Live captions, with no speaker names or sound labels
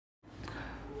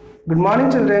Good morning,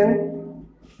 children.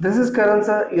 This is Karan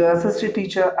sir, your assistant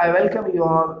teacher. I welcome you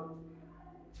all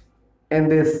in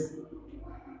this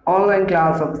online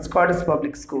class of Scottish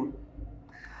Public School.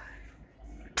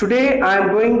 Today I am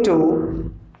going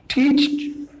to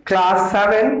teach class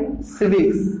 7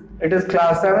 civics. It is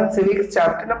class 7 civics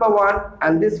chapter number 1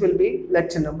 and this will be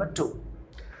lecture number 2.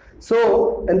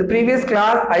 So in the previous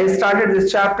class I started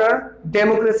this chapter,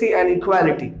 democracy and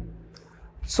equality.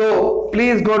 So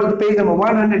please go to the page number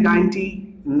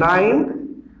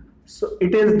 199. So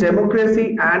it is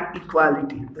democracy and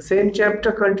equality. The same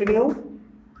chapter continue.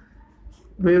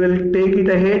 We will take it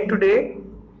ahead today.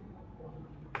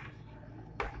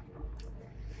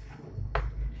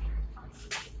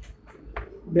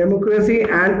 Democracy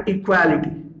and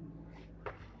equality.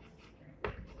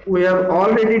 We have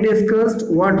already discussed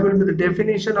what will be the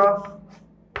definition of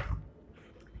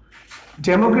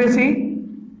democracy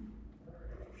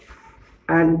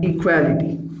and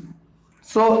equality.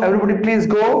 So everybody please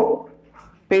go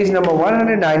page number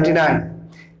 199.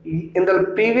 In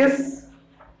the previous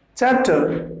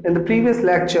chapter, in the previous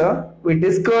lecture, we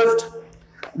discussed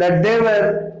that there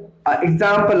were an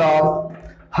example of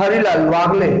Harilal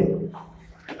Wagle.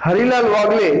 Harilal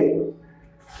Wagle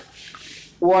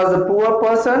was a poor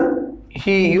person.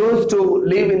 He used to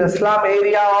live in a slum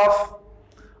area of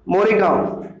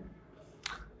Moregaon.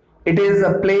 It is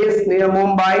a place near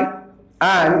Mumbai.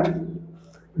 And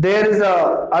there is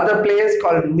a other place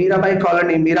called Mirabag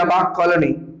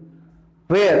colony,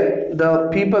 where the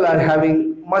people are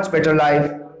having much better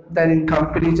life than in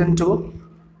comparison to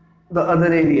the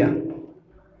other area.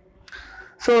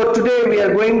 So today we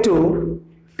are going to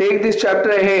take this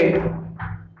chapter ahead.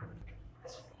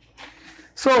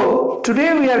 So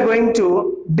today we are going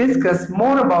to discuss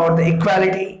more about the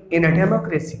equality in a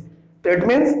democracy. That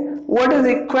means, what is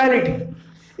equality?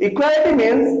 Equality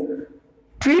means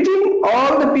treating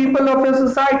all the people of your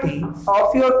society,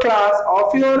 of your class,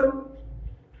 of your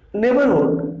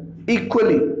neighborhood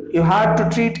equally. You have to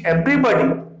treat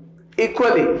everybody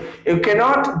equally. You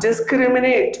cannot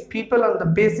discriminate people on the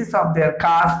basis of their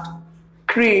caste,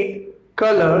 creed,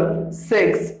 color,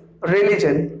 sex,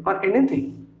 religion, or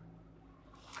anything.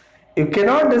 You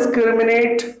cannot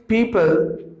discriminate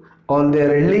people on their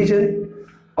religion,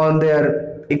 on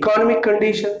their economic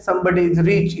condition. Somebody is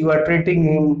rich, you are treating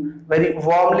him very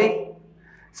warmly.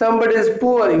 Somebody is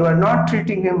poor, you are not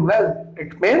treating him well.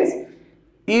 It means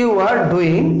you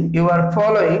are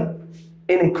following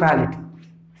inequality.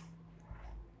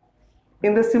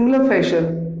 In the similar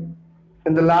fashion,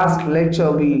 in the last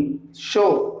lecture we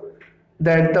show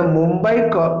that the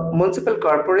Mumbai Municipal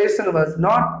Corporation was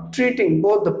not treating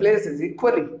both the places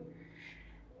equally,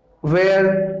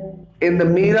 where in the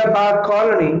Mirabag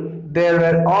colony there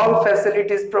were all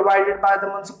facilities provided by the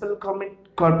municipal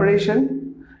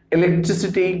corporation,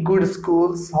 electricity, good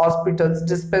schools, hospitals,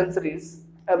 dispensaries,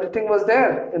 everything was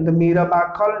there in the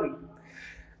Mirabag colony.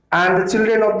 And the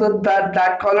children of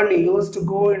that colony used to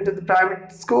go into the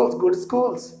private schools, good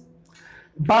schools.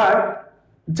 But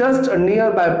just a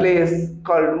nearby place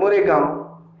called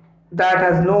Moregaon that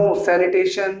has no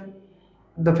sanitation,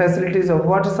 the facilities of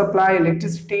water supply,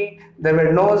 electricity, there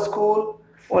were no school,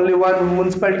 only one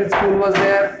municipality school was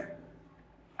there,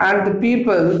 and the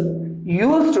people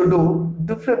used to do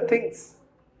different things.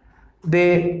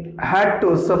 They had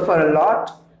to suffer a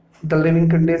lot. The living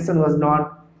condition was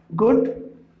not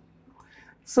good.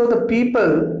 So the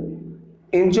people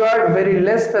enjoyed very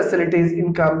less facilities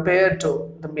in compared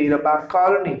to the Mirabag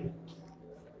colony.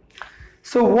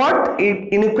 So what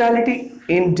inequality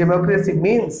in democracy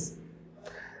means?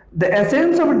 The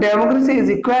essence of democracy is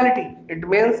equality. It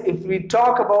means if we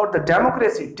talk about the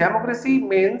democracy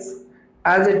means,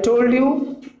 as I told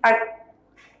you,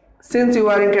 since you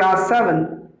are in class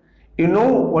 7, you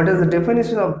know what is the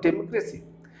definition of democracy.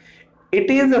 It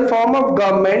is a form of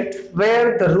government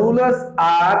where the rulers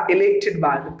are elected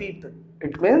by the people.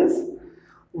 It means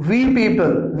we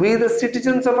people, we the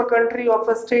citizens of a country, of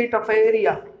a state, of an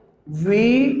area,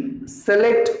 we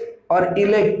select or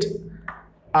elect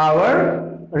our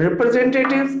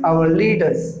representatives, our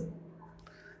leaders.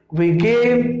 We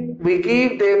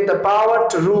give them the power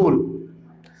to rule.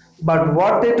 But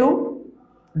what they do?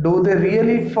 Do they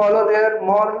really follow their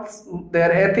morals,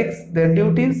 their ethics, their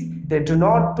duties? They do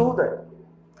not do that.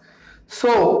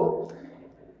 So,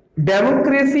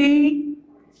 democracy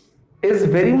is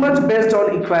very much based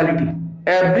on equality.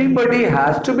 Everybody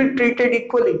has to be treated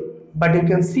equally. But you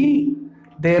can see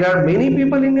there are many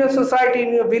people in your society,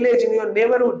 in your village, in your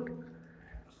neighborhood.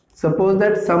 Suppose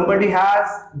that somebody has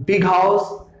big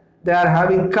house, they are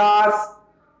having cars,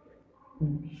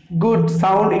 good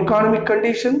sound economic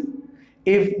condition.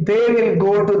 If they will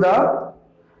go to the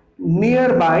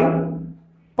nearby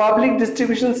public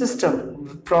distribution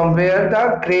system from where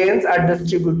the grains are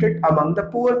distributed among the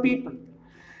poor people.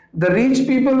 The rich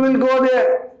people will go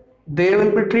there. They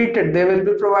will be treated. They will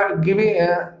be giving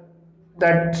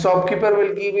that shopkeeper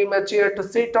will give him a chair to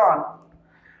sit on.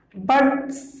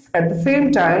 But at the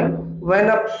same time, when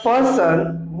a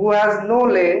person who has no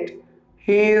land,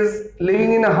 he is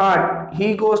living in a hut,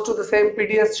 he goes to the same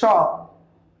PDS shop,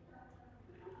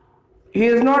 he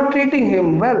is not treating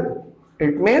him well.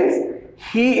 It means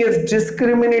he is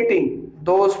discriminating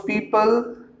those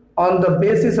people on the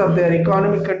basis of their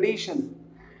economic condition.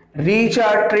 Rich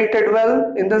are treated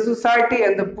well in the society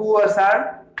and the poor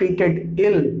are treated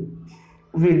ill.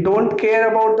 We don't care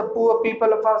about the poor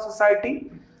people of our society.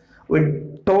 We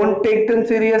don't take them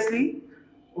seriously.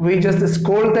 We just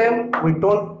scold them. We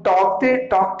don't talk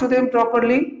to them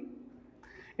properly.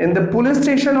 In the police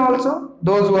station also,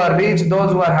 those who are rich,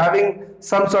 those who are having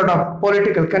some sort of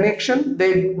political connection,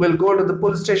 they will go to the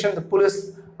police station. The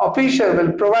police official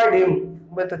will provide him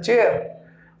with a chair.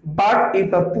 But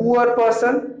if a poor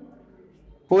person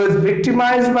who is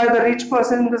victimized by the rich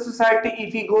person in the society,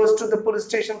 if he goes to the police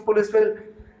station, police will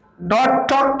not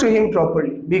talk to him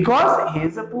properly because he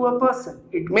is a poor person.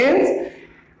 It means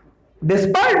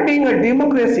despite being a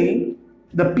democracy,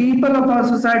 the people of our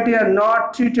society are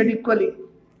not treated equally.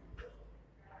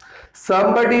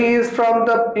 Somebody is from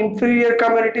the inferior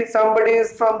community, somebody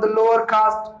is from the lower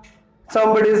caste,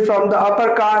 somebody is from the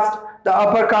upper caste. The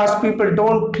upper caste people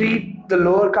don't treat the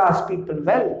lower caste people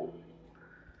well.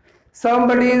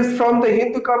 Somebody is from the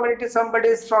Hindu community, somebody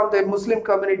is from the Muslim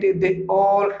community. They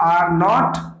all are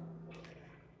not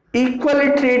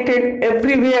equally treated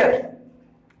everywhere.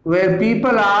 Where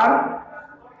people are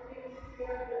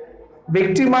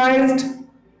victimized,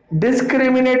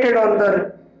 discriminated on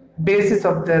the basis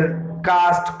of their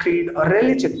caste, creed or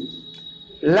religion,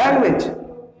 language.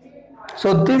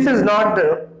 So this is not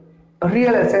the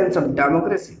real essence of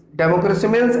democracy. Democracy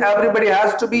means everybody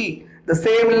has to be, the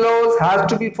same laws has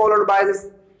to be followed by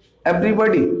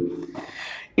everybody.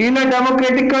 In a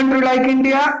democratic country like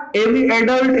India, every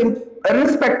adult,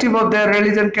 irrespective of their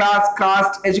religion, class,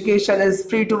 caste, education, is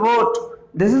free to vote.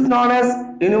 This is known as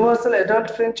universal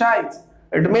adult franchise.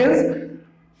 It means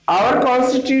our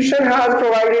constitution has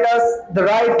provided us the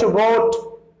right to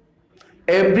vote.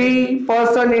 Every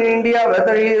person in India,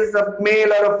 whether he is a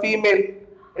male or a female,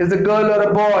 is a girl or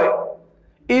a boy,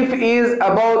 if he is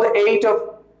above the age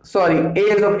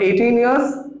of 18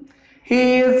 years,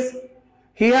 he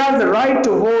has the right to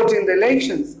vote in the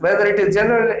elections, whether it is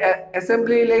general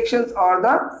assembly elections or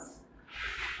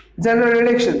the general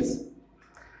elections.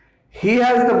 He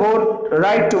has the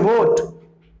right to vote.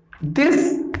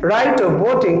 This right of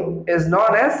voting is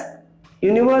known as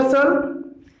universal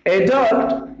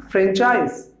adult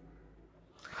franchise.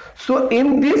 So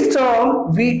in this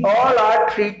term, we all are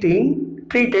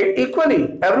treated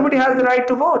equally. Everybody has the right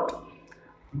to vote.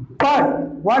 But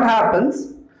what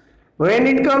happens when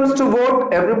it comes to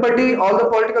vote? Everybody, all the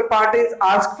political parties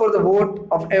ask for the vote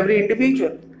of every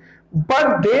individual.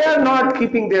 But they are not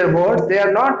keeping their words, they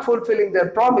are not fulfilling their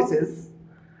promises.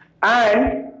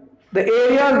 And the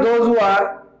areas, those who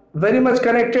are very much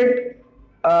connected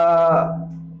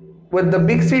with the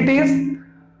big cities,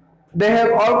 they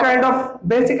have all kind of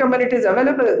basic amenities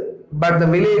available. But the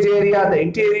village area, the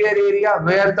interior area,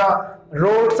 where the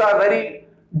roads are very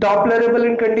deplorable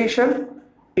in condition,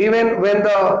 even when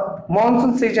the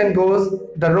monsoon season goes,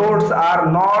 the roads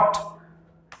are not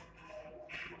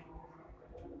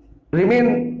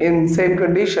remain in same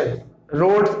condition.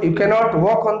 Roads, you cannot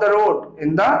walk on the road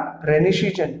in the rainy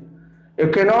season. You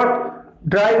cannot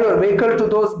drive your vehicle to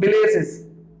those villages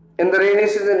in the rainy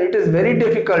season. It is very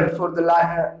difficult for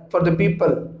the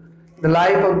people. The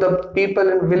life of the people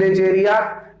in village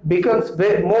area becomes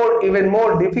even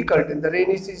more difficult in the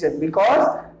rainy season because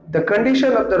the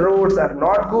condition of the roads are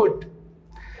not good,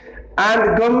 and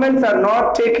the governments are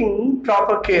not taking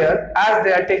proper care as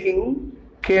they are taking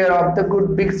care of the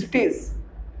good big cities.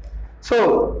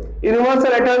 So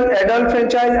universal adult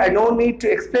franchise, I don't need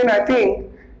to explain. I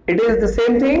think it is the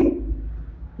same thing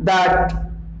that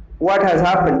what has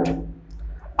happened.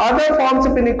 Other forms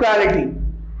of inequality.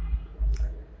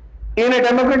 In a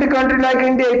democratic country like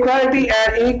India, equality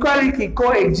and inequality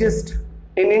coexist.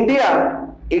 In India,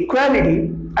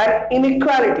 equality and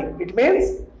inequality, it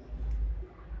means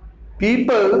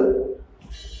people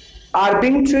are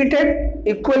being treated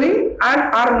equally and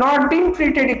are not being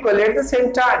treated equally at the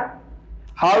same time.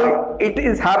 How it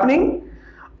is happening?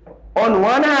 On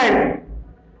one hand,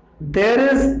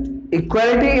 there is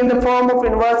equality in the form of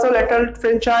universal adult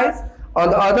franchise. On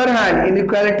the other hand,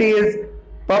 inequality is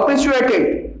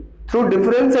perpetuated through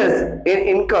differences in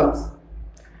incomes.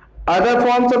 Other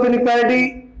forms of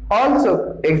inequality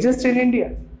also exist in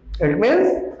India. It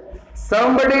means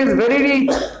somebody is very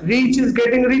rich is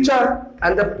getting richer,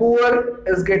 and the poor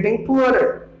is getting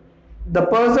poorer. The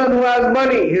person who has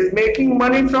money is making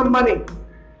money from money,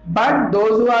 but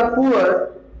those who are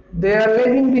poor, they are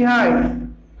lagging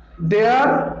behind. They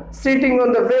are sitting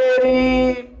on the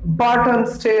very bottom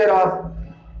stair of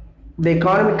the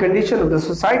economic condition of the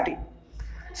society.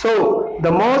 So,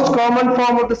 the most common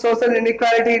form of the social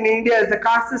inequality in India is the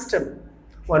caste system.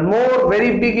 One more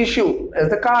very big issue is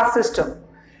the caste system.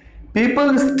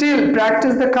 People still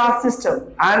practice the caste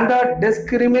system and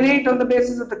discriminate on the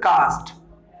basis of the caste.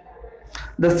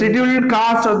 The scheduled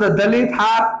caste of the Dalit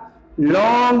have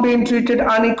long been treated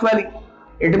unequally.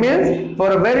 It means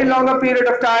for a very longer period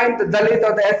of time, the Dalit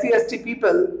or the SC/ST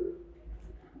people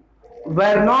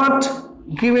were not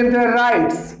given their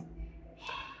rights.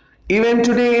 Even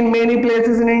today, in many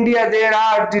places in India, they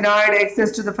are denied access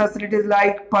to the facilities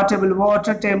like potable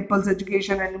water, temples,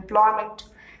 education and employment.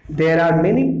 There are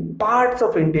many parts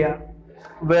of India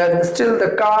where still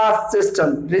the caste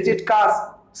system, rigid caste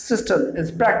system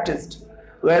is practiced,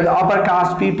 where the upper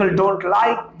caste people don't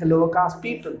like the lower caste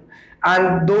people,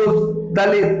 and those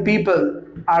Dalit people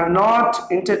are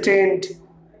not entertained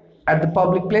at the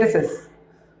public places,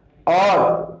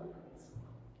 or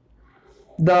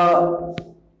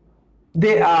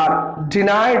they are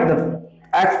denied the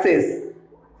access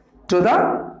to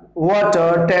the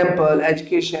water, temple,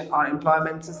 education or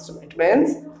employment system. It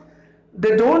means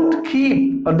they don't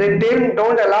keep, or they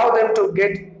don't allow them to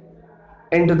get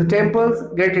into the temples,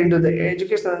 get into the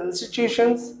educational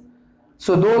institutions.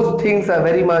 So those things are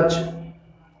very much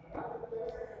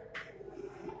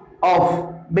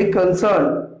of big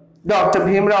concern. Dr.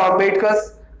 Bhimrao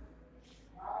Ambedkar's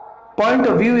point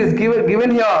of view is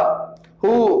given here,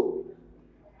 who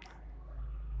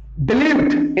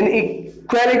believed in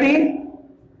equality,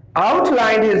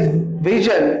 outlined his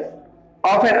vision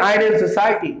of an ideal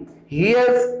society. He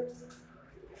has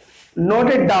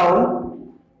noted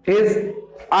down his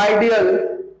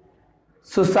ideal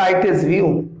society's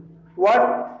view.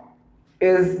 What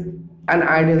is an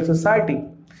ideal society?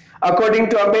 According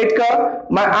to Ambedkar,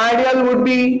 my ideal would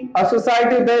be a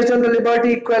society based on the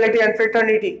liberty, equality and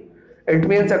fraternity. It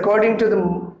means according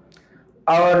to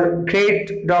our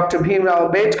great Dr.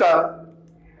 Bhimrao Ambedkar,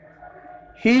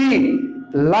 he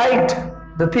liked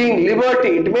the thing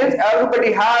liberty. It means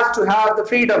everybody has to have the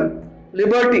freedom,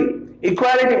 liberty.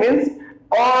 Equality means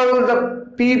all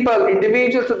the people,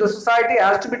 individuals of the society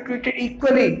has to be treated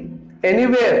equally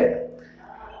anywhere.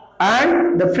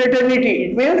 And the fraternity,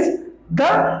 it means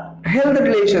the healthy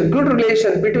relation, good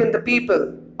relation between the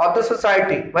people of the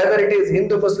society, whether it is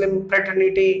Hindu-Muslim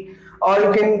fraternity, or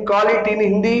you can call it in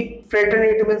Hindi,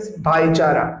 fraternity means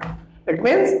bhaichara. It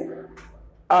means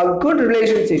a good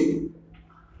relationship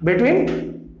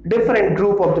between different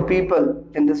group of the people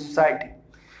in the society.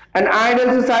 An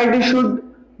ideal society should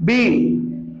be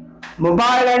mobile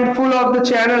and full of the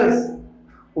channels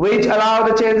which allow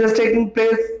the changes taking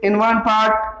place in one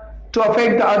part to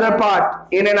affect the other part.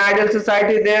 In an ideal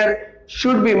society, there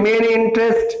should be many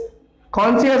interests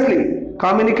consciously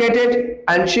communicated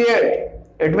and shared.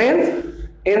 It means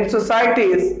in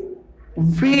societies,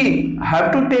 we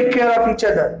have to take care of each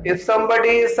other. If somebody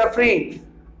is suffering,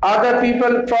 other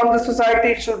people from the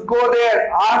society should go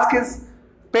there, ask his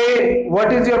pain,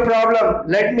 what is your problem?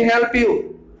 Let me help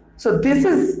you. So this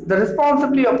is the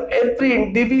responsibility of every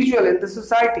individual in the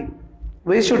society.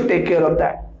 We should take care of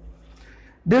that.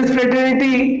 This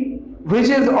fraternity, which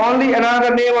is only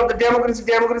another name of the democracy,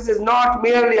 democracy is not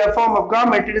merely a form of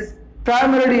government, it is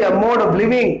primarily a mode of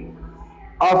living,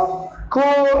 of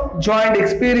co-joined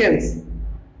experience.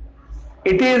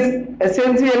 It is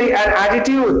essentially an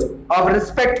attitude of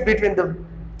respect between the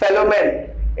fellow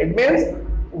men. It means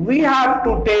we have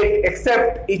to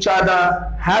accept each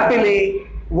other happily,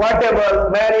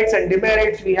 whatever merits and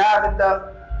demerits we have in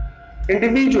the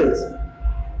individuals.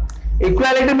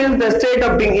 Equality means the state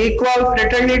of being equal.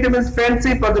 Fraternity means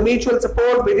friendship or the mutual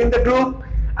support within the group.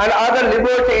 And other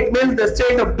liberty, it means the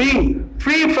state of being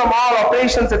free from all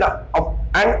oppressions and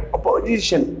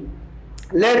opposition.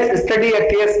 Let's study a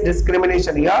case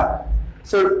discrimination here.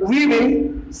 So we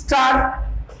will start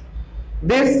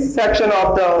this section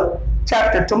of the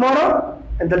chapter tomorrow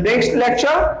in the next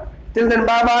lecture. Till then,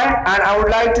 bye bye. And I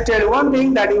would like to tell you one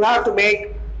thing, that you have to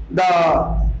make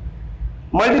the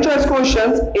multi-choice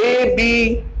questions A,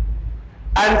 B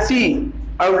and C.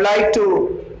 I would like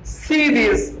to see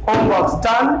these homeworks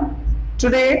done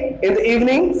today in the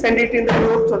evening. Send it in the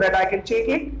group so that I can check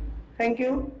it. Thank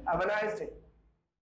you. Have a nice day.